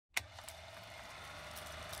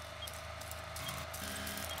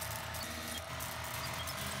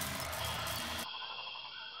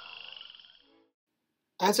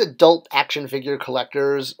As adult action figure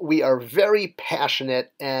collectors, we are very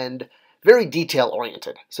passionate and very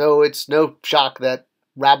detail-oriented. So it's no shock that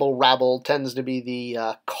rabble rabble tends to be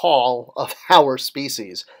the call of our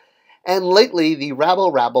species. And lately, the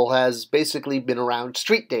rabble rabble has basically been around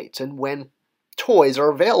street dates and when toys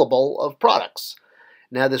are available of products.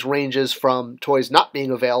 Now, this ranges from toys not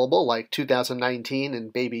being available, like 2019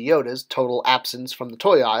 and Baby Yoda's total absence from the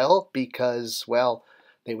toy aisle because, well,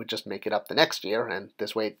 they would just make it up the next year, and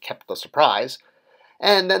this way it kept the surprise.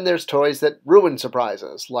 And then there's toys that ruin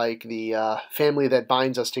surprises, like the Family That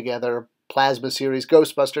Binds Us Together Plasma Series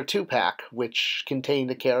Ghostbuster 2-pack, which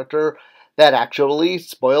contained a character that actually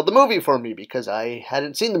spoiled the movie for me because I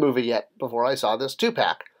hadn't seen the movie yet before I saw this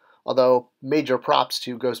 2-pack. Although, major props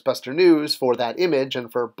to Ghostbuster News for that image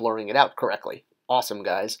and for blurring it out correctly. Awesome,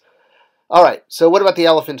 guys. Alright, so what about the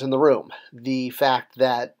elephant in the room? The fact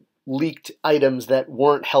that leaked items that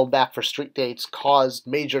weren't held back for street dates caused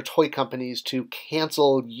major toy companies to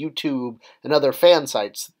cancel YouTube and other fan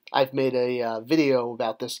sites. I've made a video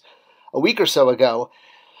about this a week or so ago,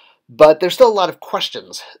 but there's still a lot of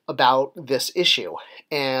questions about this issue,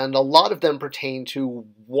 and a lot of them pertain to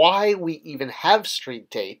why we even have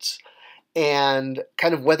street dates and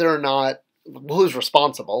kind of whether or not who's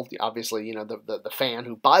responsible. Obviously, you know, the fan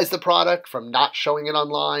who buys the product from not showing it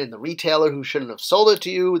online, the retailer who shouldn't have sold it to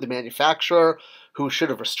you, the manufacturer who should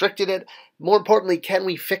have restricted it. More importantly, can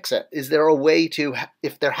we fix it? Is there a way to,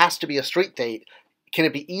 if there has to be a street date, can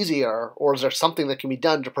it be easier, or is there something that can be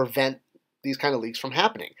done to prevent these kind of leaks from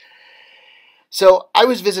happening? So I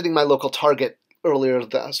was visiting my local Target earlier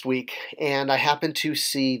last week, and I happened to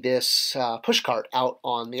see this push cart out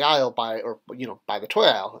on the aisle by the toy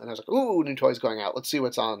aisle, and I was like, "Ooh, new toys going out. Let's see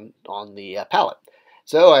what's on the pallet."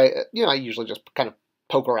 So I usually just kind of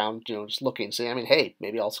poke around, just looking, see. I mean, hey,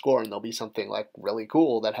 maybe I'll score, and there'll be something like really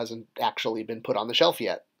cool that hasn't actually been put on the shelf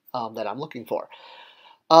yet that I'm looking for.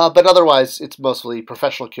 But otherwise, it's mostly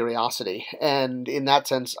professional curiosity, and in that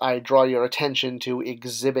sense, I draw your attention to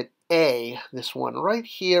Exhibit A, this one right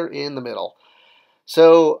here in the middle.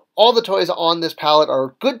 So all the toys on this pallet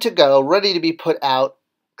are good to go, ready to be put out,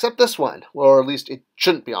 except this one, or at least it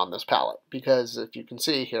shouldn't be on this pallet, because if you can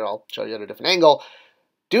see here, I'll show you at a different angle,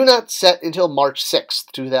 do not set until March 6th,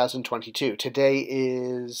 2022. Today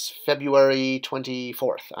is February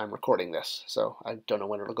 24th. I'm recording this, so I don't know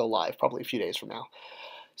when it'll go live, probably a few days from now.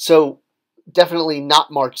 So definitely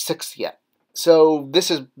not March 6th yet. So this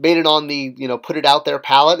has made it on the, put it out there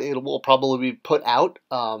pallet. It will probably be put out,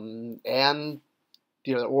 and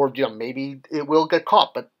maybe it will get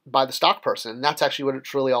caught, but by the stock person. And that's actually what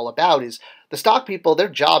it's really all about. Is the stock people, their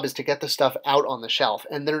job is to get the stuff out on the shelf,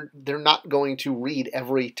 and they're not going to read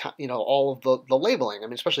every all of the labeling. I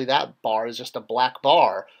mean, especially that bar is just a black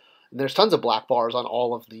bar. And there's tons of black bars on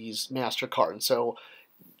all of these master cartons. So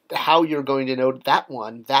how you're going to know that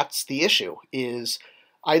one, that's the issue, is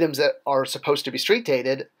items that are supposed to be street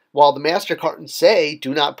dated, while the master cartons say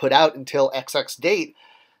do not put out until XX date.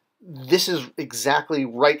 This is exactly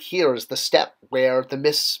right here is the step where the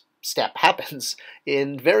misstep happens.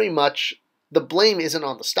 In very much, the blame isn't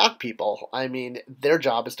on the stock people. I mean, their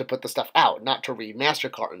job is to put the stuff out, not to read master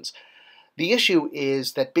cartons. The issue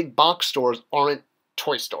is that big box stores aren't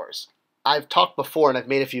toy stores. I've talked before, and I've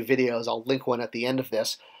made a few videos, I'll link one at the end of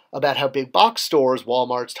this, about how big box stores,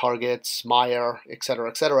 Walmart's, Target's, Meijer,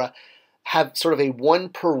 etc., have sort of a 1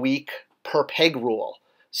 per week per peg rule.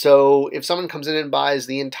 So if someone comes in and buys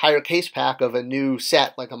the entire case pack of a new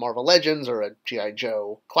set, like a Marvel Legends or a G.I.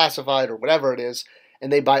 Joe Classified or whatever it is,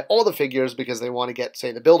 and they buy all the figures because they want to get,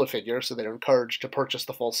 say, the Build-A-Figure, so they're encouraged to purchase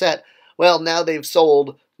the full set, well, now they've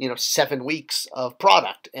sold, 7 weeks of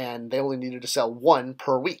product, and they only needed to sell 1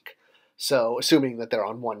 per week. So, assuming that they're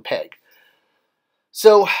on 1 peg.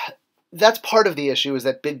 So that's part of the issue, is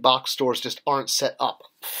that big box stores just aren't set up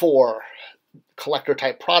for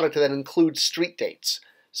collector-type product that includes street dates.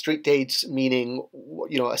 Street dates meaning,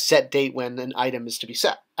 a set date when an item is to be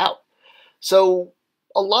set out. So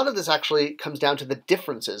a lot of this actually comes down to the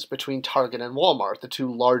differences between Target and Walmart, the two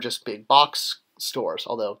largest big box stores,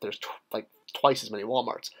 although there's like twice as many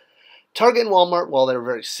Walmarts. Target and Walmart, while they're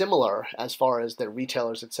very similar as far as their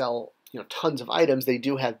retailers that sell tons of items, they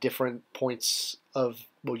do have different points of,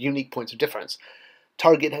 unique points of difference.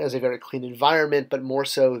 Target has a very clean environment, but more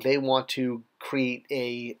so they want to create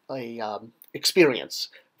a experience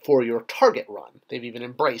for your Target run. They've even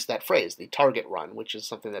embraced that phrase, the Target run, which is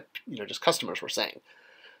something that just customers were saying.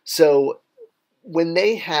 So when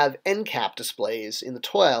they have end cap displays in the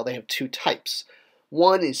toy aisle, they have 2 types.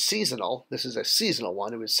 One is seasonal. This is a seasonal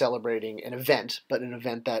one. It was celebrating an event, but an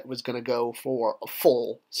event that was going to go for a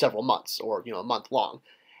full several months, or a month long.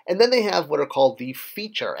 And then they have what are called the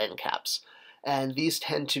feature end caps. And these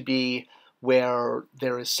tend to be where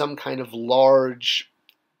there is some kind of large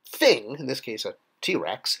thing, in this case a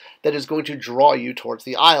T-Rex, that is going to draw you towards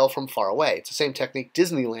the aisle from far away. It's the same technique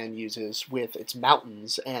Disneyland uses with its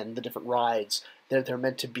mountains and the different rides. They're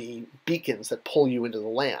meant to be beacons that pull you into the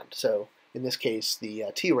land. So in this case, the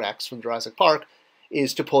T-Rex from Jurassic Park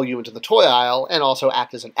is to pull you into the toy aisle and also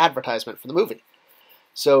act as an advertisement for the movie.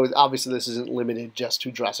 So obviously this isn't limited just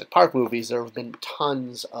to Jurassic Park movies. There have been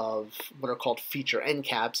tons of what are called feature end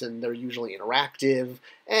caps, and they're usually interactive,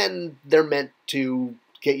 and they're meant to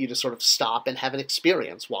get you to sort of stop and have an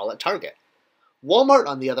experience while at Target. Walmart,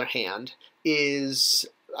 on the other hand, is,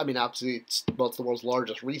 I mean, obviously it's the world's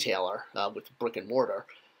largest retailer with brick and mortar.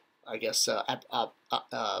 I guess, well,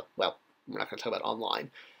 we're not going to talk about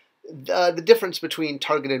online. The difference between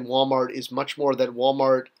Target and Walmart is much more that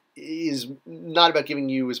Walmart is not about giving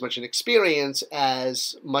you as much an experience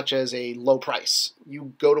as much as a low price.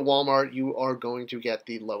 You go to Walmart, you are going to get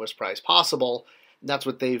the lowest price possible. That's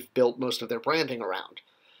what they've built most of their branding around.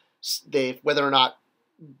 Whether or not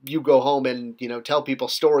you go home and tell people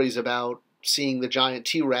stories about seeing the giant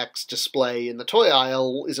T-Rex display in the toy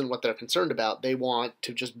aisle isn't what they're concerned about. They want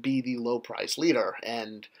to just be the low price leader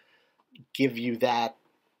and give you that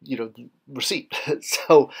receipt.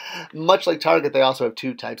 So much like Target, they also have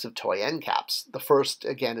two types of toy end caps. The first,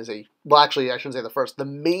 again, is actually I shouldn't say the first. The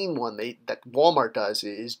main one that Walmart does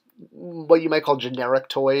is what you might call generic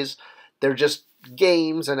toys. They're just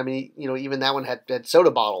games, and I mean, even that one had soda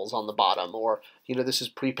bottles on the bottom, or this is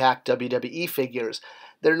pre-packed WWE figures.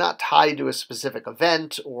 They're not tied to a specific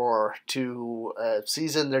event or to a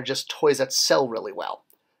season. They're just toys that sell really well.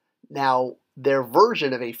 Now, their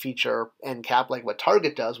version of a feature end cap, like what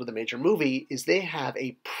Target does with a major movie, is they have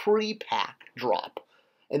a pre-pack drop.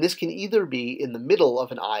 And this can either be in the middle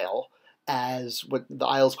of an aisle, as what the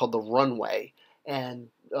aisle is called the runway, and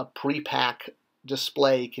a pre-pack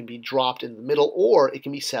display can be dropped in the middle, or it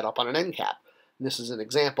can be set up on an end cap. And this is an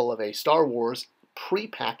example of a Star Wars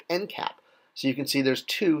pre-packed end cap. So you can see there's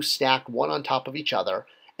two stacked one on top of each other,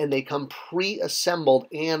 and they come pre-assembled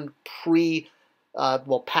and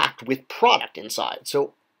packed with product inside.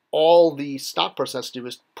 So all the stock person has to do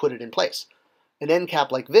is put it in place. An end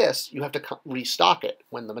cap like this, you have to restock it.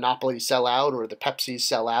 When the Monopolies sell out or the Pepsis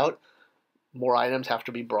sell out, more items have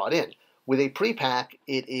to be brought in. With a pre-pack,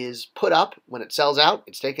 it is put up. When it sells out,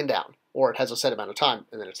 it's taken down. Or it has a set amount of time,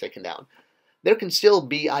 and then it's taken down. There can still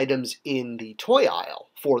be items in the toy aisle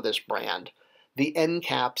for this brand. The end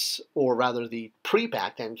caps, or rather the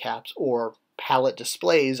pre-packed end caps, or pallet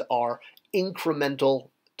displays, are incremental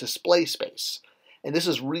display space. And this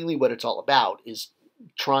is really what it's all about, is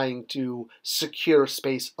trying to secure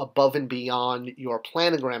space above and beyond your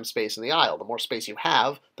planogram space in the aisle. The more space you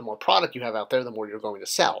have, the more product you have out there, the more you're going to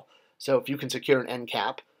sell. So if you can secure an end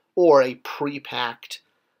cap or a pre-packed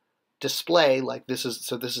display like this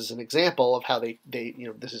is an example of how they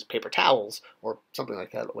this is paper towels or something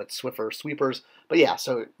like that with Swiffer sweepers. But yeah,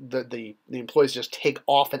 so the employees just take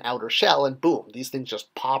off an outer shell and boom, these things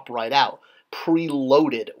just pop right out,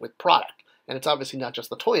 preloaded with product. And it's obviously not just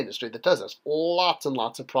the toy industry that does this. Lots and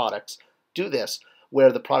lots of products do this,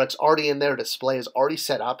 where the product's already in there, display is already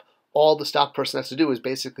set up. All the stock person has to do is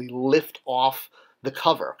basically lift off the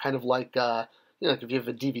cover, kind of like like if you have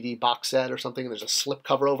a DVD box set or something and there's a slip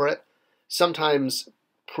cover over it. Sometimes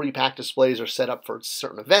pre-packed displays are set up for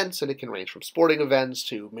certain events, and it can range from sporting events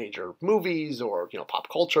to major movies or pop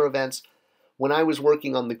culture events. When I was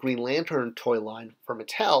working on the Green Lantern toy line for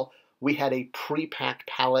Mattel, we had a pre-packed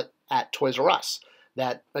pallet at Toys R Us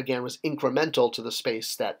that, again, was incremental to the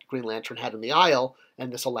space that Green Lantern had in the aisle,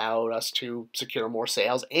 and this allowed us to secure more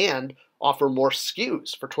sales and offer more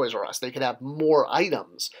SKUs for Toys R Us. They could have more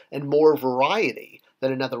items and more variety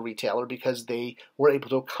than another retailer because they were able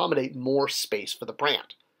to accommodate more space for the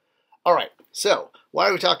brand. All right, so why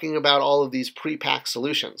are we talking about all of these pre-packed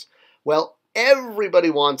solutions? Well, everybody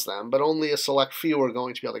wants them, but only a select few are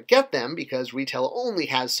going to be able to get them because retail only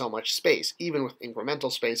has so much space, even with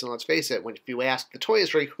incremental space. And let's face it, if you ask the toy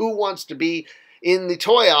industry who wants to be in the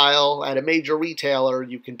toy aisle at a major retailer,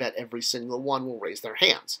 you can bet every single one will raise their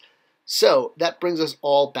hands. So that brings us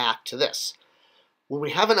all back to this. When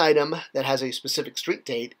we have an item that has a specific street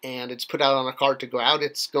date and it's put out on a cart to go out,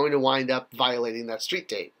 it's going to wind up violating that street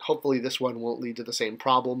date. Hopefully this one won't lead to the same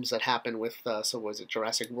problems that happened with,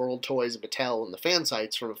 Jurassic World toys and Mattel and the fan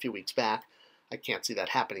sites from a few weeks back. I can't see that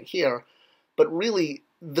happening here. But really,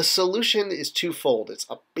 the solution is twofold.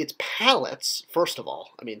 It's pallets, first of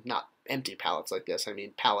all. I mean, not empty pallets like this. I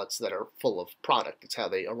mean pallets that are full of product. It's how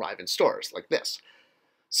they arrive in stores, like this.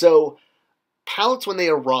 So pallets, when they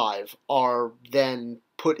arrive, are then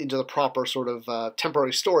put into the proper sort of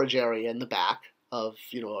temporary storage area in the back of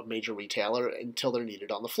a major retailer until they're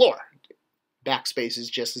needed on the floor. Backspace is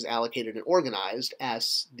just as allocated and organized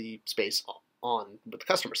as the space on with the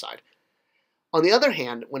customer side. On the other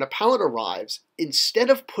hand, when a pallet arrives, instead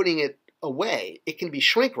of putting it away, it can be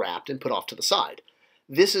shrink wrapped and put off to the side.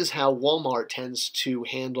 This is how Walmart tends to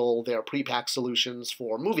handle their pre-packed solutions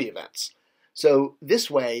for movie events. So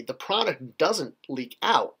this way, the product doesn't leak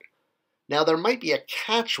out. Now, there might be a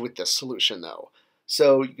catch with this solution, though.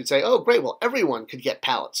 So you could say, oh, great, well, everyone could get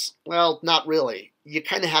pallets. Well, not really. You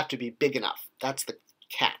kind of have to be big enough. That's the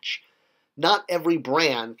catch. Not every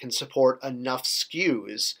brand can support enough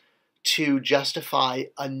SKUs to justify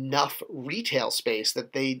enough retail space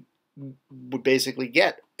that they would basically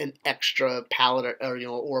get an extra pallet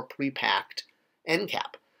or pre-packed end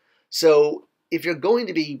cap. So if you're going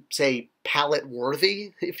to be, say, pallet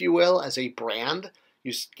worthy, if you will, as a brand,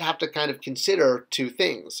 you have to kind of consider two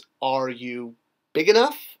things. Are you big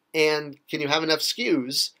enough, and can you have enough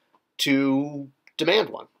SKUs to demand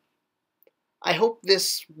one? I hope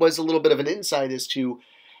this was a little bit of an insight as to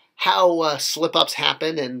how slip-ups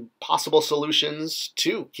happen and possible solutions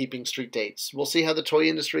to keeping street dates. We'll see how the toy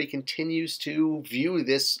industry continues to view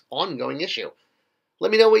this ongoing issue.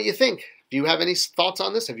 Let me know what you think. If you have any thoughts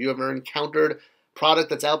on this, have you ever encountered product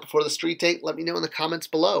that's out before the street date, let me know in the comments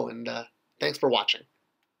below, and thanks for watching.